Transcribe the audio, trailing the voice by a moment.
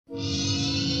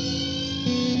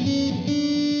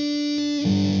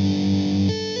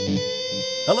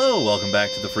Hello, welcome back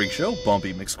to the Freak Show.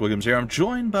 Bumpy McSquigums here. I'm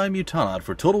joined by Mutanat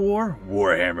for Total War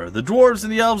Warhammer. The dwarves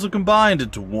and the elves have combined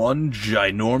into one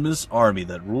ginormous army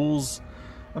that rules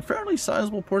a fairly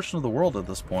sizable portion of the world at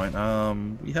this point.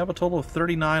 We have a total of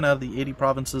 39 out of the 80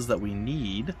 provinces that we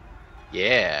need.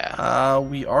 Yeah.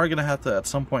 We are going to have to, at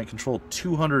some point, control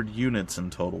 200 units in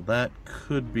total. That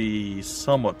could be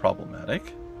somewhat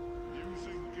problematic,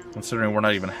 considering we're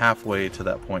not even halfway to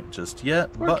that point just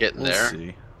yet. We're but getting we'll there.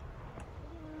 See.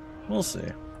 We'll see.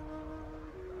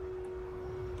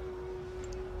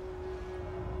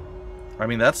 I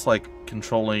mean, that's like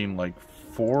controlling like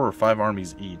 4 or 5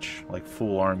 armies each, like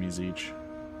full armies each.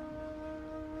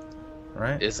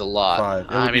 Right? It's a lot. 5. It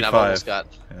would I be mean, I've 5. almost got...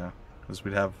 Yeah, because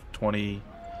we'd have 20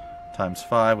 times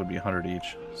 5 would be 100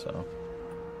 each, so...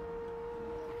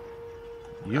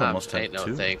 You almost have ain't no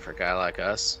 2. thing for a guy like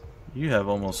us. You have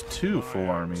almost 2 full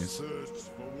armies.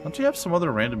 Don't you have some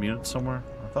other random units somewhere?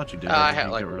 I thought you did. I You had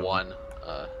get like rid of one. them.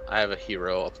 I have a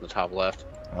hero up in the top left.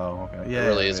 Oh, okay. That Yeah,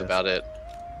 really yeah, is yeah. about it.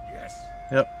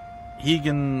 Yep.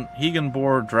 Hegan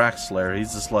Draxslayer.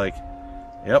 He's just like,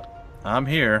 yep, I'm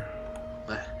here.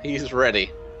 He's ready.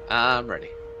 I'm ready.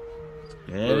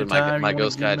 Loaded my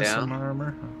ghost guy down. Some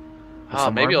armor? Oh,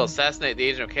 Some maybe he'll armor? assassinate the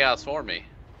Agent of Chaos for me.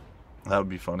 That would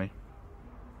be funny.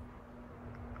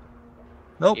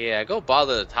 Nope. Yeah, go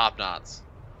bother the top knots.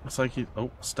 Looks like you...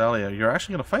 Oh, Stalia, you're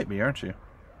actually going to fight me, aren't you?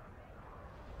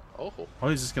 Oh. Oh,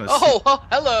 he's just going to... Oh,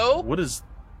 hello. What is...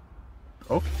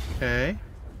 Okay.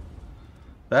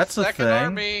 That's a Second thing.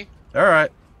 army.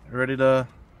 Alright. Ready to...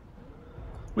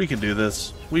 We can do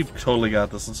this. We've totally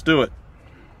got this. Let's do it.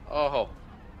 Oh.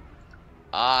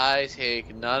 I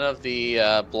take none of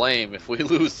the blame if we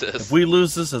lose this. If we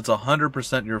lose this, it's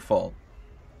 100% your fault.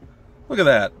 Look at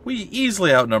that. We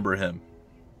easily outnumber him.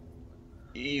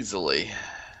 Easily.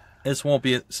 This won't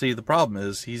be... See, the problem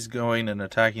is he's going and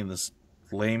attacking this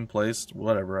lame place.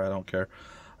 Whatever, I don't care.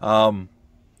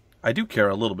 I do care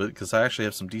a little bit because I actually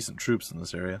have some decent troops in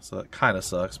this area, so that kind of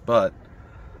sucks. But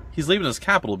he's leaving his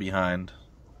capital behind,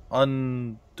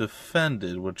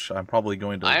 undefended, which I'm probably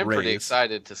going to raise. I am pretty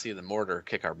excited to see the mortar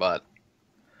kick our butt.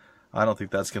 I don't think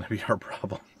that's going to be our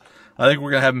problem. I think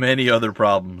we're going to have many other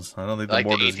problems. I don't think the Like the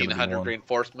mortar is going to be 1800 one.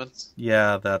 reinforcements.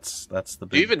 Yeah, that's the big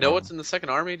Do you even know problem. what's in the second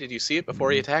army? Did you see it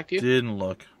before he attacked you? Didn't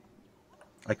look.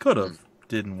 I could have.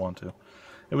 Didn't want to.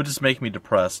 It would just make me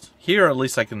depressed. Here, at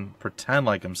least I can pretend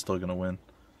like I'm still going to win.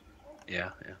 Yeah.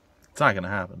 It's not going to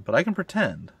happen, but I can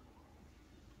pretend.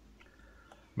 I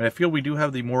mean, I feel we do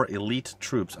have the more elite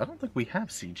troops. I don't think we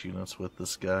have siege units with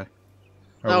this guy.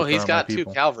 Or No, with, he's my got 2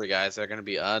 people. cavalry guys that are going to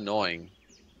be annoying.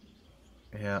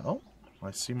 Yeah, oh,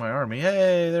 I see my army.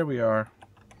 Hey, there we are.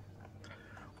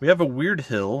 We have a weird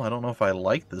hill. I don't know if I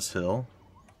like this hill.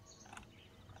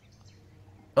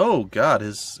 Oh, God,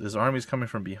 his army's coming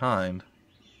from behind.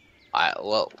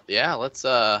 Well, yeah, let's,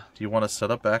 Do you want to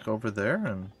set up back over there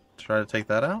and try to take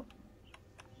that out?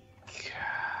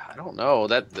 I don't know.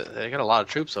 They got a lot of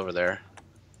troops over there.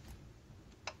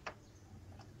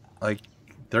 Like,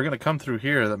 they're going to come through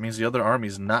here. That means the other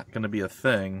army's not going to be a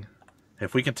thing.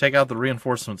 If we can take out the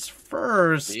reinforcements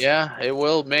first... Yeah, it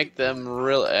will make them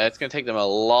it's going to take them a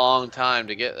long time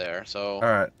to get there, so...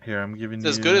 Alright, here, I'm giving It's you...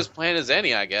 as good as planned as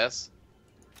any, I guess.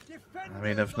 I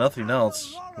mean, if nothing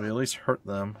else, we at least hurt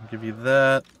them. I'll give you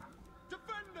that.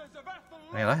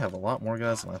 Man, I have a lot more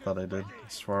guys than I thought I did,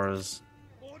 as far as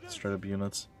straight-up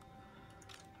units.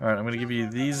 Alright, I'm going to give you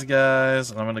these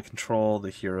guys, and I'm going to control the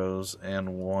heroes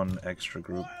and 1 extra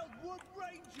group.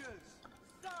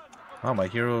 Oh, my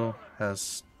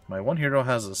one hero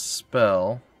has a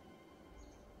spell,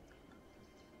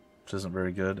 which isn't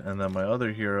very good, and then my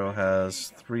other hero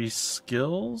has 3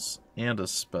 skills and a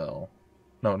spell.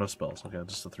 No spells. Okay,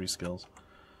 just the 3 skills.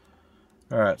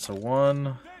 Alright, so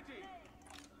 1,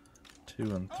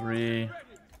 2, and 3. I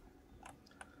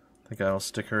think I'll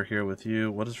stick her here with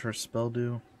you. What does her spell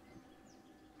do?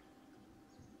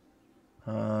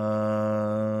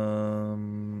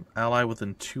 Ally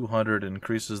within 200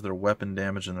 increases their weapon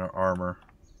damage and their armor.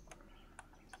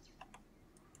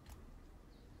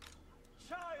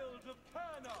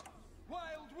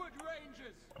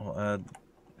 I'll add...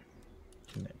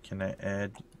 Can I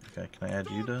add... Okay, can I add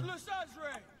you to...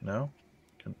 No?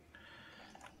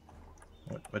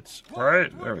 What's... Right,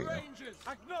 there we go.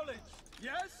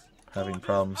 Having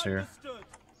problems here.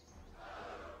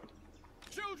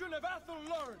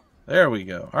 There we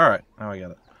go. Alright, now I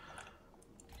got it.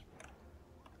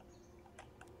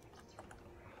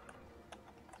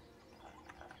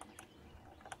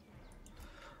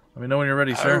 Let me know when you're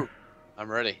ready, sir.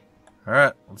 I'm ready.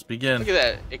 Alright, let's begin. Look at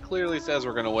that. It clearly says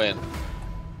we're going to win.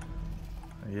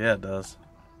 Yeah, it does.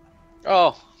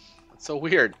 Oh, So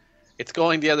weird. It's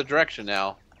going the other direction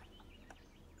now.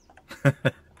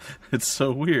 It's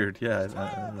so weird. Yeah,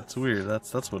 it's weird.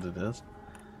 That's what it is.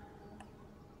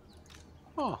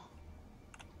 Huh.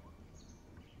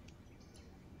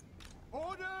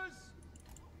 Orders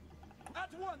at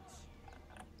once.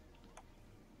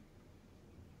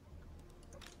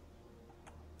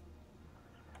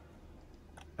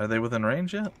 Are they within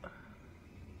range yet?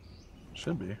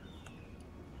 Should be.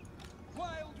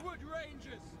 Wildwood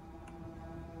Rangers.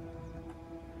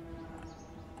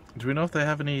 Do we know if they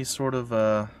have any sort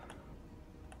of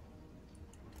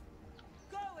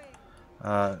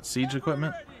siege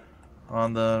equipment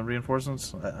on the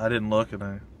reinforcements? I didn't look,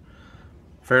 and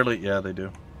yeah, they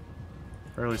do.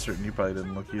 Fairly certain you probably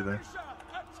didn't look either.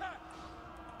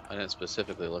 I didn't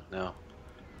specifically look now.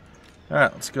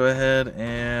 Alright, let's go ahead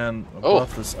and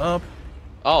buff this up.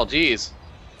 Oh, geez.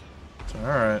 It's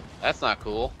alright. That's not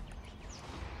cool.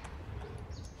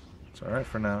 It's alright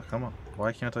for now. Come on.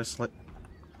 Why can't I slip?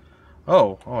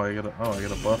 Oh, I gotta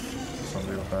buff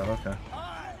somebody with that. Okay.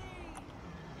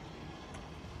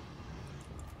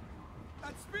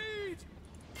 At speed.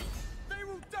 They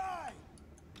will die.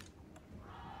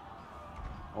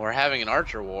 We're having an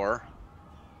archer war.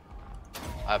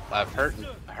 I've hurt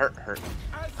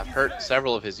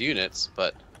several of his units,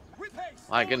 but With haste.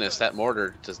 my goodness, that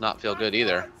mortar does not feel good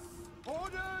either.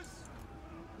 Orders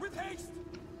with haste.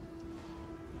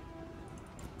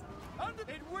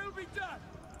 It will be done.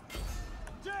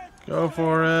 Death Go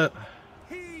for it.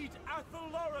 Heed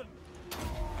Athelloran.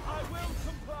 I will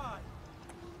comply.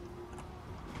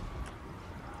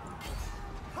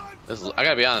 I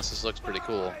gotta be honest, this looks pretty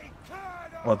cool.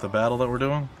 What, the battle that we're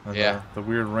doing? And Yeah. The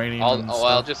weird raining Well, and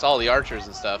stuff? just all the archers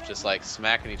and stuff, just like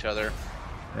smacking each other.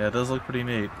 Yeah, it does look pretty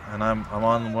neat. And I'm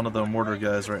on one of the mortar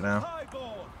guys right now.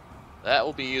 That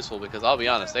will be useful because I'll be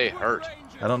honest, they hurt.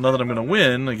 I don't know that I'm going to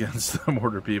win against the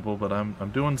mortar people, but I'm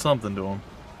doing something to them.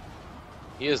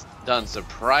 He has done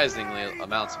surprisingly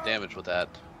amounts of damage with that.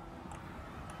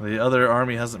 The other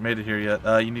army hasn't made it here yet.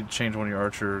 You need to change one of your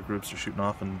archer groups to shooting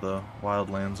off in the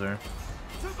wildlands there.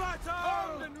 To battle.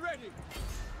 Armed and ready.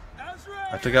 As ready.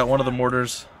 I took out one of the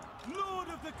mortars. Lord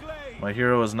of the Glade. My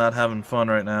hero is not having fun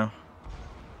right now.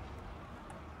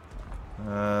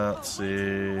 Let's see.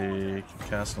 Can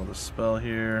cast another spell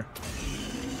here.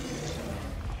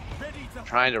 Ready to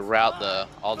Trying to route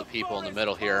all the people in the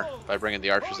middle here by bringing the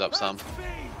archers up some. To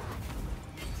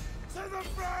the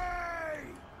fray.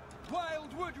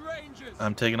 Wildwood Rangers.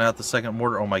 I'm taking out the second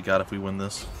mortar. Oh my god, if we win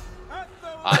this. At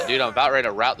the Dude, I'm about ready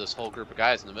to route this whole group of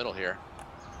guys in the middle here.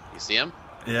 You see them?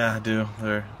 Yeah, I do.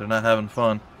 They're not having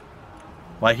fun.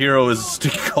 My hero is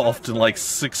engulfed in like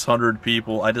 600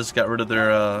 people. I just got rid of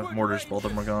their mortars. Both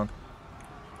of them are gone.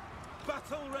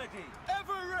 battle ready.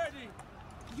 Ever ready.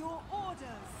 Your orders.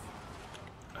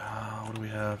 What do we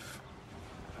have?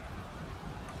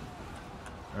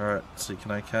 Alright, let's see.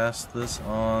 Can I cast this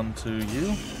on to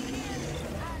you?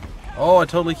 Oh, I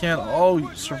totally can't. Oh,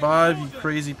 you survive, you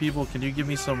crazy people. Can you give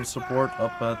me some support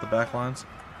up at the back lines?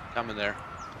 Coming there.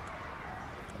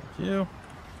 Thank you.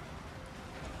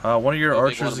 One of your I'll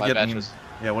take one archers of is my getting... batches.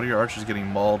 Yeah, one of your archers is getting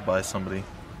mauled by somebody.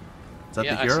 Is that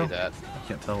Yeah, the I hero? see that. I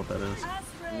can't tell what that is.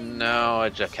 No, a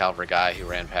cavalry guy who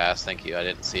ran past. Thank you. I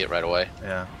didn't see it right away.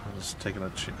 Yeah, I'm just taking a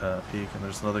peek, and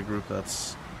there's another group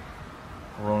that's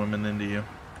roaming into you.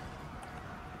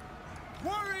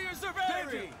 Warriors of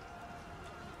ready.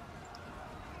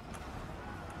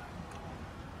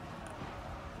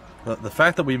 The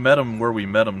fact that we met him where we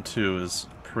met him too is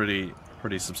pretty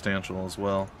substantial as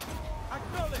well.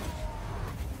 Acknowledge.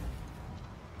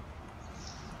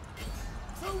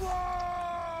 To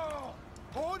war.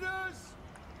 Orders.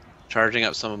 Charging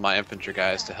up some of my infantry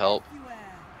guys to help. What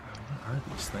are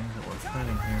these things that we're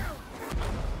fighting here?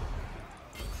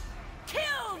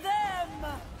 Kill them!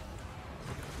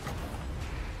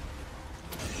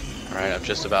 Alright, I've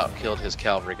just about killed his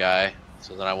cavalry guy,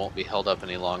 so that I won't be held up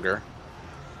any longer.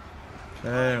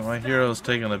 Okay, my hero's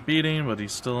taking a beating, but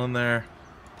he's still in there.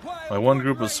 My one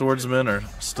group of swordsmen are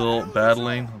still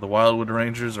battling. The Wildwood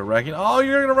Rangers are wrecking. Oh,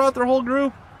 you're gonna rout their whole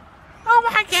group? Oh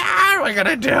my god, we're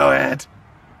gonna do it!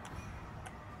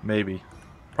 Maybe.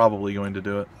 Probably going to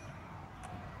do it.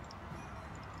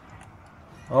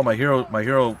 Oh, my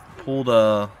hero pulled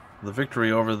the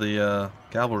victory over the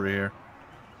cavalry here.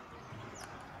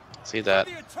 See that?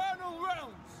 The eternal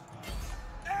realms.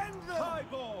 End the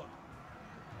highborn.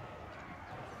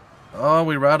 Oh,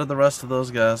 we routed the rest of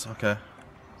those guys. Okay.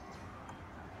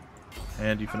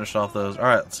 And you finished off those.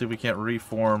 Alright, let's see if we can't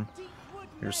reform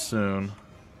here soon.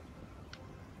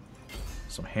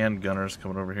 Some handgunners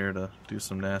coming over here to do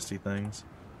some nasty things.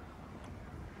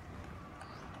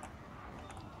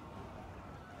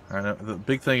 Alright, the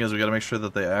big thing is we gotta make sure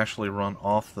that they actually run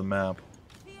off the map.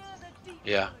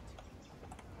 Yeah.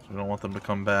 We don't want them to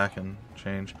come back and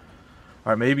change.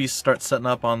 Alright, maybe start setting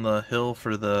up on the hill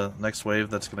for the next wave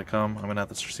that's gonna come. I'm gonna have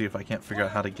to see if I can't figure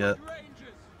out how to get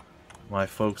my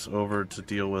folks over to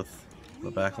deal with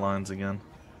the back lines again.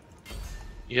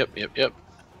 Yep.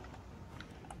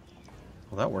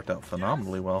 Well, that worked out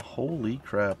phenomenally well. Holy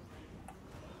crap.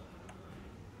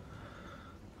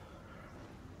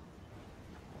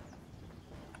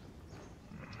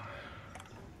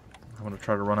 I'm going to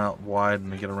try to run out wide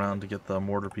and get around to get the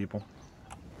mortar people.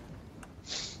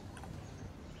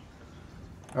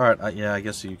 Alright, yeah, I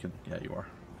guess you can... Yeah, you are.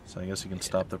 So I guess you can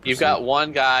stop the pursuit. You've got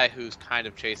one guy who's kind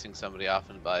of chasing somebody off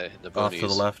by the boonies. Off to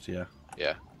the left, yeah.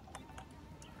 Yeah.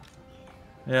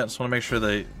 Yeah, just want to make sure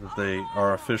that they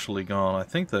are officially gone. I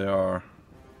think they are.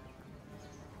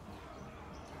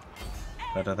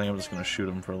 In fact, I think I'm just going to shoot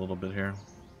them for a little bit here.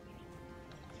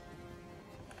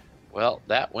 Well,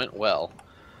 that went well.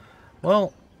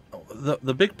 Well,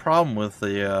 the big problem with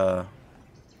the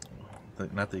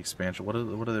not the expansion, what are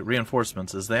the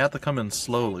reinforcements, is they have to come in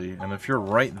slowly, and if you're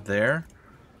right there,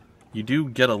 you do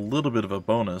get a little bit of a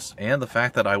bonus, and the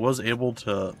fact that I was able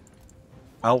to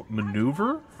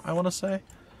outmaneuver, I want to say,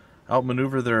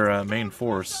 outmaneuver their main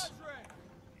force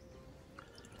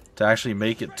to actually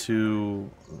make it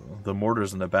to the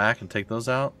mortars in the back and take those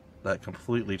out, that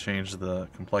completely changed the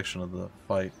complexion of the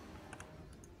fight.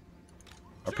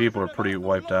 Our people are pretty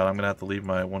wiped out. I'm going to have to leave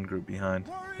my one group behind.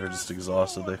 They're just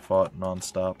exhausted. They fought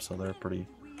non-stop, so they're pretty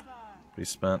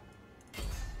spent.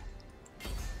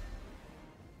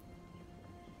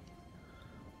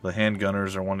 The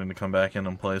handgunners are wanting to come back in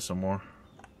and play some more.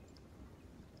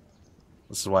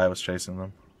 This is why I was chasing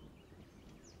them.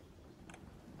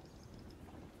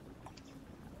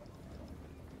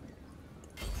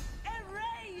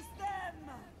 Erase them!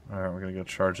 Alright, we're going to go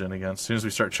charge in again. As soon as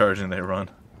we start charging, they run.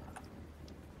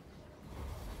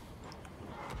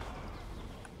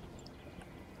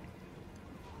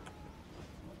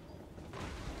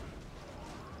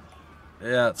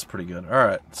 Yeah, it's pretty good.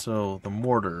 Alright, so the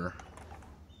mortar.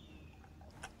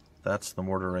 That's the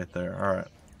mortar right there. Alright.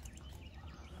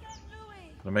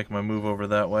 Gonna make my move over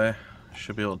that way.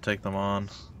 Should be able to take them on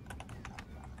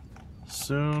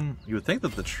soon. You would think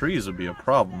that the trees would be a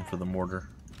problem for the mortar.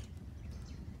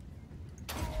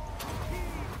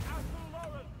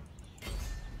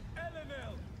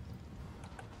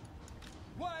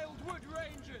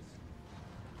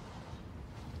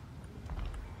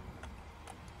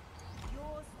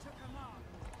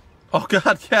 Oh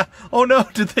god, yeah. Oh no,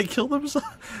 did they kill themselves?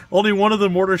 Only one of the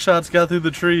mortar shots got through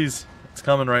the trees. It's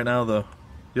coming right now, though.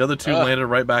 The other two landed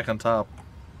right back on top.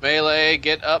 Melee,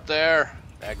 get up there.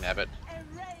 Dagnabbit.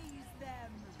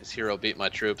 This hero beat my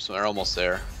troops. They're almost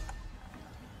there.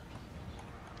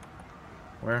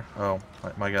 Where? Oh,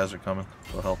 my guys are coming.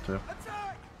 They'll help too.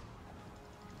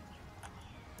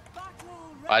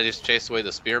 I just chased away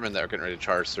the spearmen that were getting ready to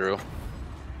charge through.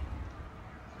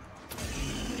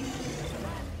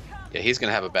 Yeah, he's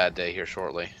gonna have a bad day here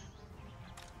shortly.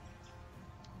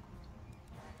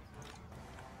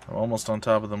 I'm almost on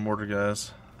top of the mortar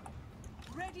guys.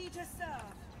 Ready to serve.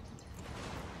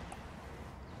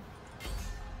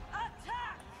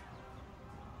 Attack!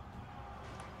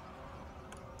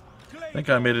 I think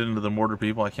I made it into the mortar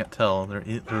people. I can't tell. They're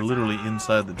literally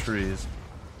inside the trees.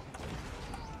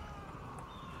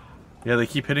 Yeah, they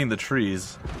keep hitting the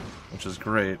trees, which is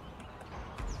great.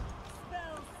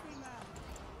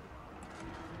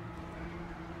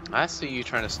 I see you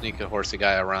trying to sneak a horsey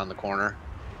guy around the corner.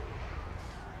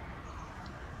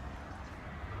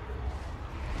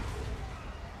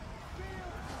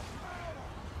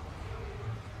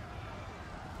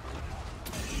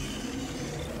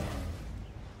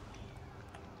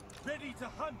 Ready to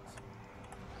hunt.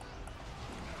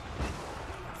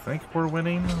 I think we're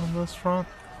winning on this front.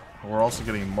 We're also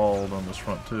getting mauled on this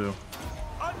front too.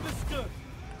 Understood.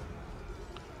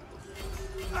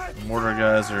 The mortar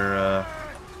guys are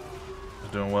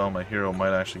doing well. My hero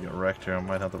might actually get wrecked here. I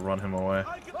might have to run him away.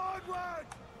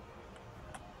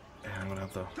 Yeah, I'm gonna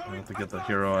have to get the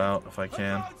hero out if I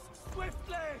can.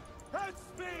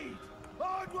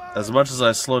 As much as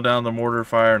I slow down the mortar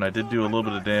fire, and I did do a little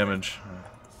bit of damage,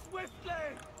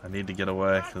 I need to get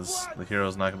away because the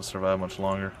hero's not going to survive much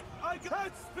longer.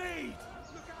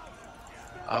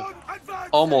 I've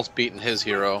almost beaten his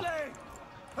hero,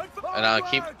 and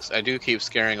I do keep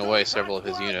scaring away several of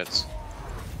his units.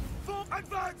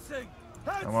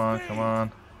 Come on, come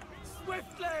on.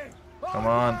 Come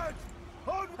on.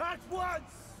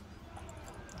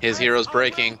 His hero's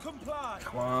breaking. Come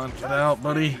on, get out,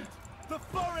 buddy.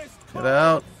 Get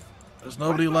out. There's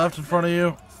nobody left in front of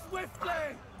you.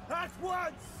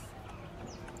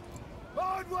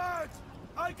 Onward!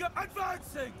 I go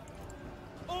advancing!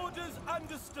 Orders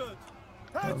understood.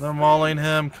 They're mauling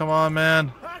him. Come on,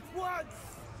 man. At once!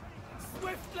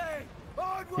 Swiftly!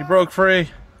 Onward! He broke free.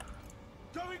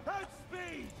 Going at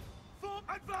speed! For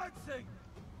advancing!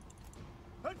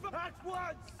 At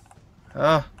once!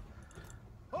 Ah,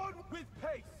 On with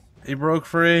pace! he broke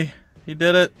free. He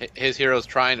did it. His hero's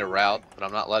trying to rout, but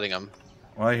I'm not letting him.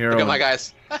 My hero. Look at my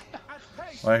guys. At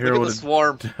pace! My hero Look at would the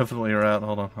swarm. definitely route.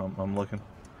 Hold on, I'm looking.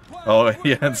 Oh,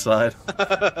 yeah, inside.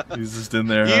 He's just in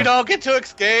there. You Huh? don't get to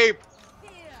escape.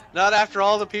 Not after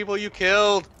all the people you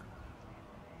killed.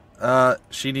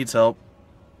 She needs help.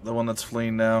 The one that's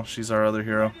fleeing now. She's our other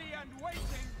hero. Ready and waiting!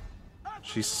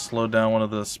 She slowed down one of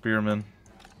the spearmen.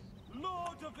 Lord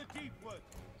of the Deepwood!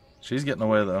 She's getting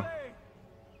away though.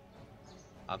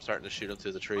 I'm starting to shoot him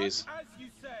through the trees. As you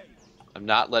say, I'm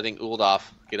not letting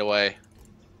Uldaf get away.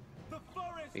 the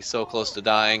forest He's so close to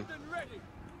dying. and ready!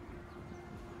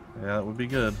 Yeah, that would be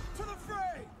good. To the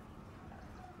fray!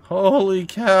 Holy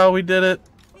cow, we did it!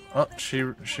 Oh, she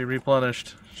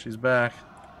replenished. She's back.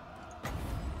 Let's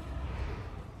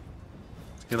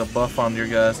get a buff on your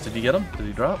guys. Did you get him? Did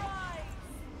he drop?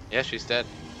 Yeah, she's dead.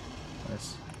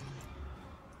 Nice.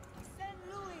 Send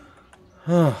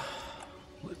Louis.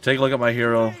 Take a look at my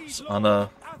heroes on the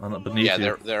beneath Yeah,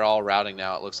 you. they're all routing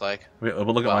now. It looks like. But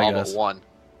look at Well, my all guys. but one.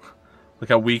 Look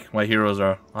how weak my heroes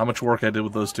are. How much work I did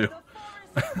with those two.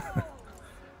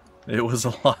 It was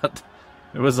a lot.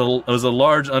 It was a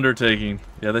large undertaking.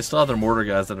 Yeah, they still have their mortar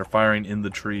guys that are firing in the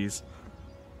trees.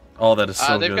 Oh, that is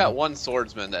so They've good. got one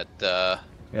swordsman that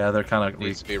Yeah, they're kind of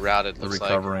needs to be routed. Looks like.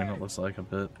 recovering. It looks like a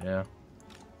bit. Yeah.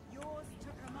 Yours to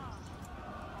command.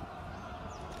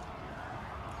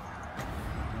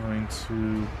 Going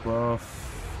to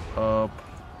buff up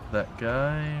that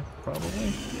guy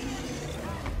probably.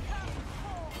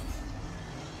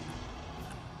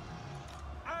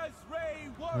 As Ray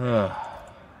warrior!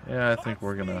 Yeah, I think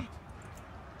we're gonna.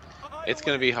 It's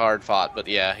gonna be hard fought, but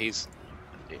yeah, he's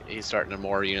starting to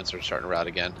more units are starting to rout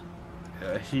again.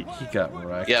 Yeah, he got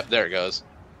wrecked. Yep, there it goes.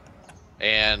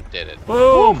 And did it.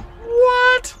 Boom!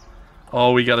 What?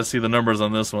 Oh, we got to see the numbers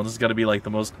on this one. This has got to be like the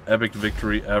most epic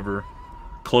victory ever.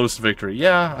 Close victory.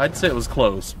 Yeah, I'd say it was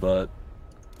close, but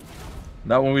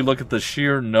not when we look at the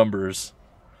sheer numbers.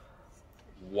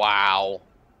 Wow.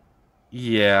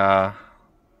 Yeah.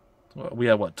 We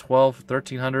had what,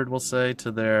 1,300 we'll say to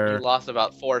He their lost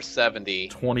about 470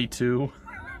 22,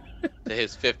 to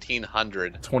his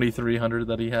 1500. 2,300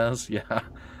 that he has. Yeah.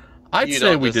 I'd You say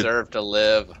don't we did. deserve to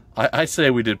live. I say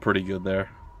we did pretty good there.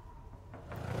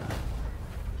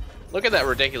 Look at that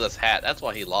ridiculous hat. That's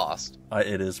why he lost.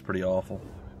 It is pretty awful.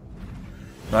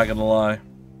 Not gonna lie.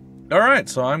 Alright,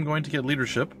 so I'm going to get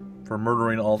leadership for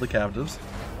murdering all the captives.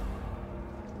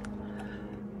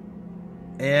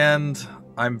 And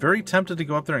I'm very tempted to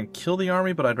go up there and kill the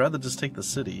army, but I'd rather just take the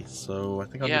city. So I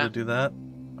think I'm Yeah. going to do that.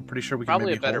 I'm pretty sure we can Probably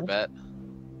maybe a better hold. bet.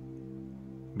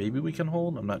 Maybe we can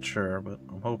hold? I'm not sure, but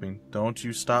I'm hoping. Don't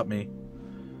you stop me.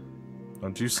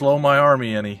 Don't you slow my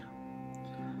army any.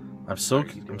 I'm so Are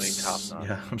you doing top knot?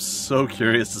 yeah, I'm so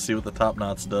curious to see what the top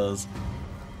knots does.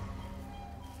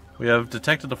 We have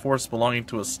detected a force belonging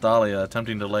to Astalia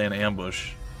attempting to lay an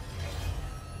ambush.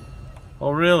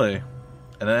 Oh really?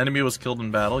 And an enemy was killed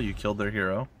in battle. You killed their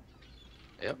hero.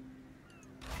 Yep.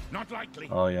 Not likely.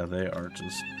 Oh yeah, they are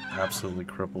just absolutely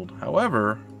crippled.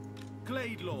 However,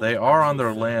 Glade Lord. they are on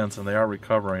their lands and they are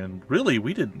recovering. And really,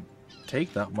 we didn't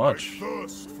take that much.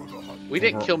 We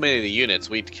didn't kill many of the units.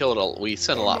 We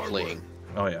sent a lot fleeing.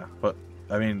 Oh yeah, but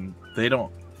I mean, they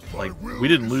don't like. We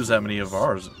didn't lose that many of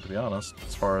ours, to be honest.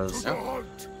 As far as our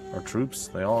troops,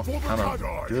 they all kind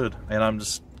of good. And I'm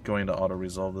just going to auto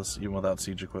resolve this even without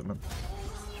siege equipment.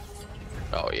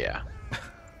 Oh yeah.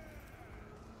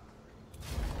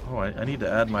 Oh, I need to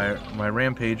add my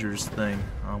rampagers thing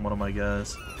on one of my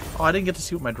guys. Oh, I didn't get to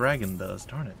see what my dragon does.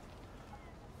 Darn it.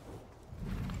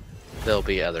 There'll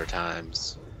be other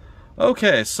times.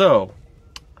 Okay, so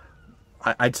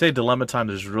I'd say dilemma time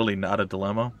is really not a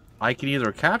dilemma. I can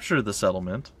either capture the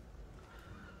settlement,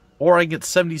 or I get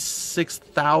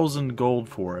 76,000 gold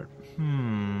for it.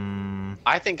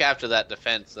 I think after that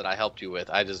defense that I helped you with,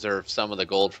 I deserve some of the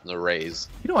gold from the raise.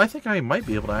 You know, I think I might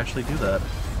be able to actually do that.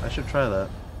 I should try that.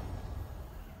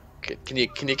 Can you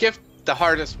give the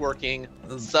hardest working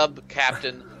sub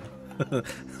captain?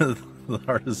 The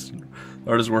hardest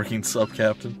working sub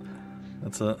captain.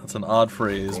 That's an odd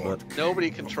phrase, but Nobody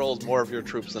controls more of your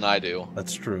troops than I do.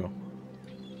 that's true.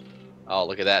 Oh,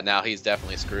 look at that! Now he's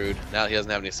definitely screwed. Now he doesn't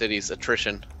have any cities.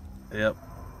 Attrition. Yep.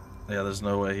 Yeah, there's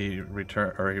no way he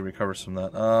recovers from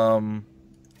that.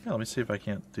 Yeah, let me see if I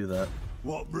can't do that.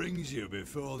 What brings you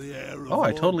before the heir of Oh,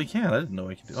 I Wood? totally can. I didn't know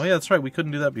I could do. Oh yeah, that's right. We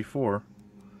couldn't do that before.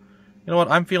 You know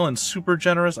what? I'm feeling super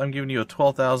generous. I'm giving you a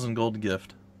 12,000 gold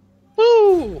gift.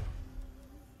 Woo!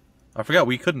 I forgot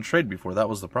we couldn't trade before. That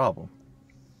was the problem.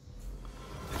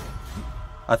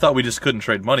 I thought we just couldn't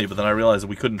trade money, but then I realized that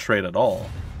we couldn't trade at all.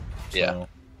 So. Yeah.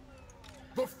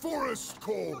 The forest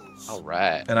calls. All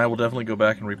right. And I will definitely go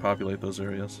back and repopulate those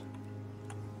areas.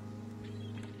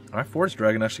 My forest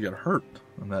dragon actually got hurt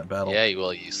in that battle. Yeah, you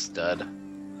will, you stud.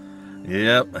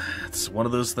 Yep, it's one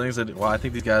of those things that. Well, I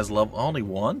think these guys level only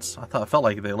once. I felt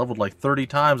like they leveled like 30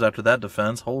 times after that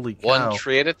defense. Holy cow! One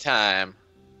tree at a time.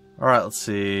 All right, let's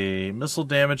see. Missile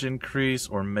damage increase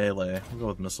or melee. We'll go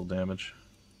with missile damage.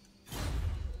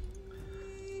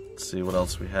 Let's see what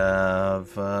else we have.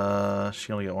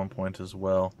 She only got 1 point as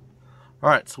well. All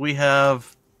right, so we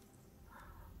have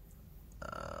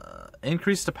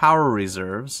increase to power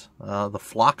reserves. The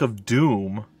Flock of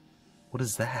Doom. What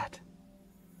is that?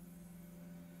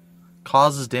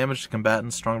 Causes damage to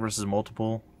combatants, strong versus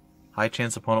multiple. High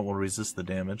chance opponent will resist the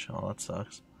damage. Oh, that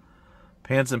sucks.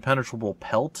 Pan's impenetrable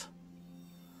pelt.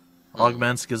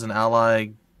 Augments, gives an ally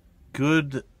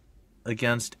good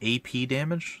against AP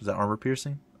damage. Is that armor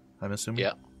piercing? I'm assuming?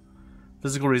 Yeah.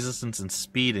 Physical resistance and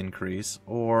speed increase.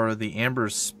 Or the Amber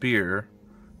Spear.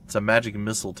 It's a magic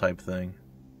missile type thing.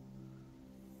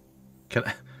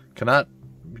 Cannot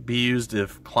be used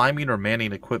if climbing or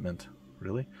manning equipment.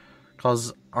 Really?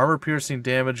 Causes armor piercing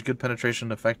damage, good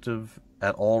penetration, effective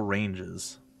at all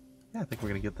ranges. Yeah, I think we're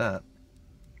going to get that.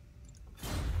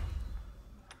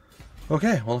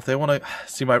 Okay, well if they want to...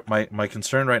 See, my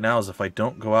concern right now is if I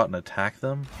don't go out and attack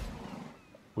them,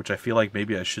 which I feel like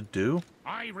maybe I should do.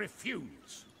 I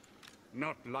refuse.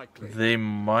 Not likely. They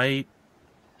might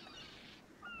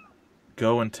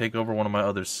go and take over one of my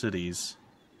other cities.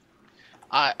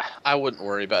 I wouldn't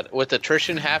worry about it. With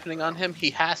attrition happening on him,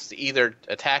 he has to either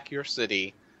attack your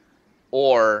city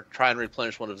or try and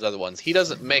replenish one of his other ones. He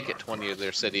doesn't make it 20 of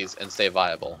their cities and stay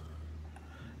viable.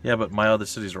 Yeah, but my other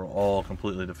cities are all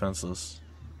completely defenseless.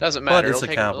 Doesn't matter. But it's It'll a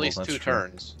take him capital. at least That's 2 true.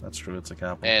 turns. That's true, it's a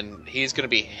capital. And he's going to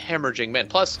be hemorrhaging men.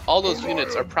 Plus, all those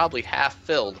units are probably half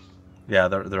filled Yeah,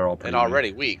 they're all pretty and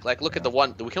already weak. Like, look at the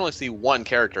one. We can only see one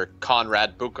character,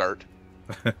 Conrad Buchart.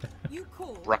 You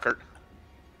call. Ruckert.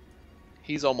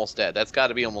 He's almost dead. That's got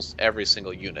to be almost every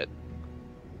single unit.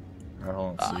 Alright, hold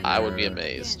on, let's see I would be here.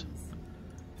 amazed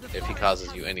if he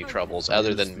causes you any troubles,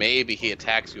 other than maybe he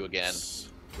attacks you again.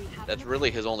 That's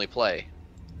really his only play.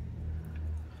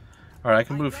 Alright, I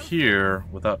can move here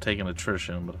without taking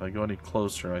attrition, but if I go any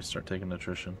closer, I start taking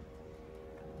attrition.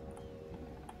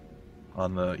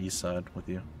 On the east side with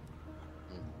you.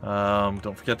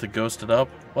 Don't forget to ghost it up.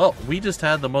 Well, we just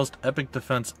had the most epic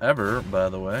defense ever, by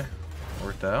the way.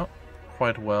 Worked out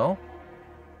quite well.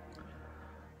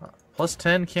 Plus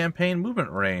 10 campaign movement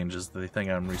range is the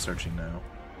thing I'm researching now.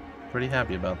 Pretty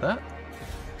happy about that.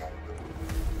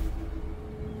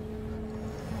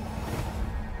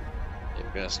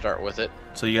 We're going to start with it.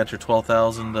 So you got your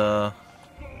 12,000,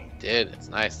 Did. It's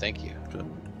nice. Thank you. good.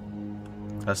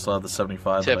 I still have the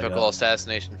 75 that I Typical got.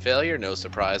 assassination failure. No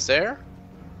surprise there.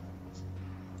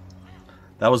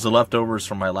 That was the leftovers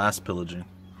from my last pillaging.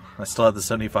 I still have the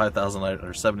 75,000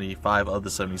 or 75 of the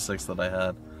 76 that I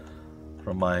had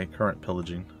from my current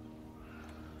pillaging.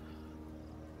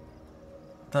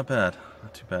 Not bad.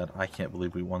 Not too bad. I can't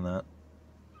believe we won that.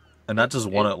 And not just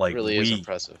won it, like, really is we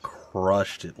impressive.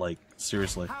 crushed it, like,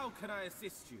 seriously. How can I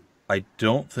assist you? I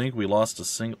don't think we lost a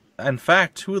single... In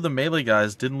fact, 2 of the melee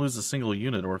guys didn't lose a single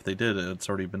unit, or if they did, it's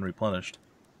already been replenished.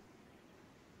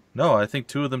 No, I think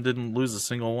 2 of them didn't lose a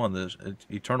single one. The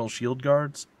Eternal Shield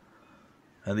Guards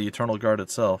and the Eternal Guard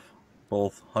itself.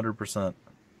 Both 100%.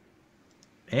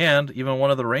 And even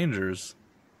one of the Rangers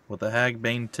with the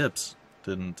Hagbane tips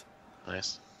didn't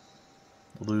Nice.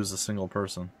 lose a single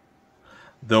person.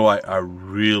 Though I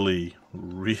really,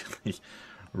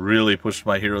 really pushed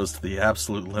my heroes to the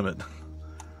absolute limit.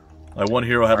 My one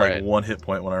hero had like Alright. 1 hit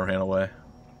point when I ran away.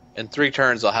 In 3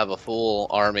 turns, I'll have a full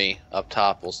army up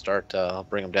top. We'll start. I'll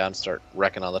bring them down and start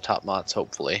wrecking on the top mots,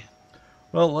 hopefully.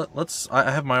 Well, let's. I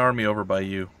have my army over by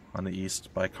you on the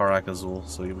east, by Karak Azul,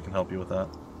 so we can help you with that.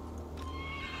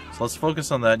 So let's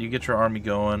focus on that. You get your army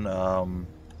going.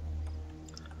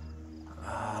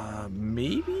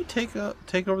 Maybe take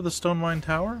over the Stone Mine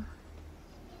Tower.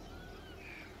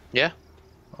 Yeah.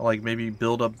 Like maybe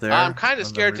build up there. I'm kind of and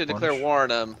then scared to declare replenish. war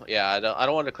on him. Yeah, I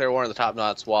don't want to declare war on the top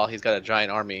knots while he's got a giant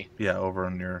army Yeah, over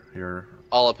in your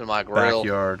all up in my grill.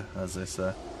 backyard, as they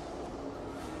say.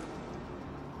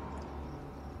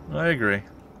 I agree.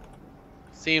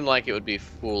 Seemed like it would be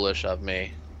foolish of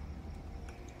me.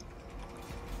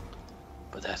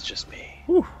 but that's just me.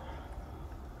 Whew.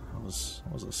 That was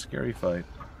a scary fight.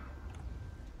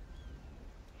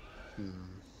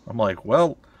 I'm like,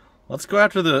 well, let's go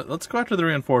after the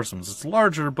reinforcements. It's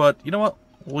larger, but you know what?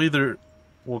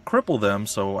 We'll cripple them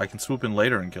so I can swoop in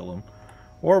later and kill them,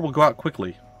 or we'll go out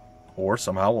quickly, or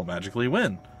somehow we'll magically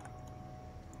win.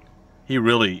 He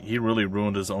really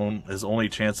ruined his only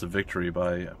chance of victory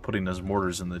by putting his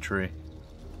mortars in the tree.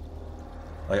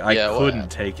 Like I couldn't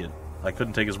take it. I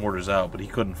couldn't take his mortars out, but he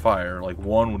couldn't fire. Like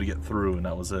one would get through, and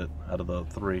that was it out of the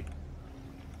 3.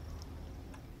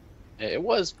 It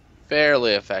was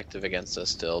fairly effective against us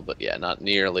still, but yeah, not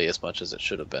nearly as much as it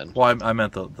should have been. Well, I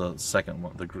meant the second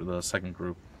one, the second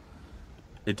group.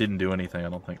 It didn't do anything, I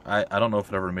don't think. I don't know if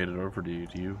it ever made it over to you.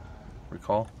 Do you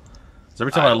recall? Because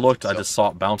every time I looked, I just saw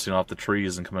it bouncing off the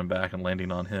trees and coming back and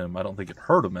landing on him. I don't think it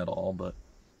hurt him at all, but...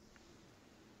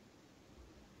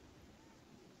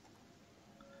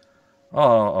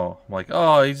 I'm like,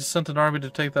 oh, he just sent an army to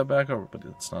take that back over, but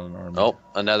it's not an army. Oh,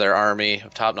 another army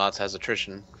of top knots has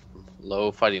attrition.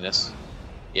 Low fightiness.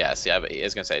 Yeah, see, I was going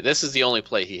to say, this is the only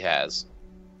play he has,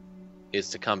 is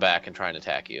to come back and try and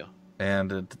attack you.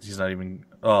 And he's not even...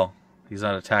 Oh, he's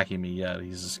not attacking me yet.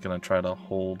 He's just going to try to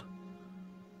hold...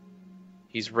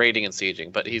 He's raiding and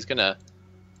sieging, but he's going to...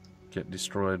 Get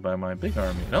destroyed by my big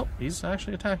army. Nope, he's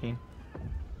actually attacking.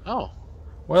 Oh.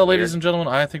 Well, ladies and gentlemen,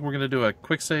 I think we're going to do a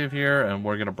quick save here, and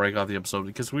we're going to break off the episode,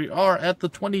 because we are at the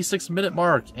 26-minute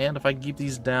mark, and if I keep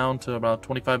these down to about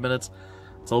 25 minutes,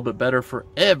 it's a little bit better for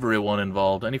everyone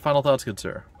involved. Any final thoughts, good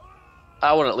sir?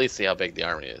 I want to at least see how big the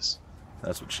army is.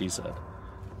 That's what she said.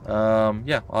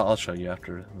 Yeah, I'll show you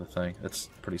after the thing. It's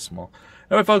pretty small.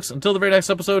 Anyway, folks, until the very next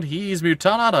episode, he's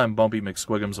Mutanat, I'm Bumpy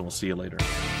McSquiggums, and we'll see you later.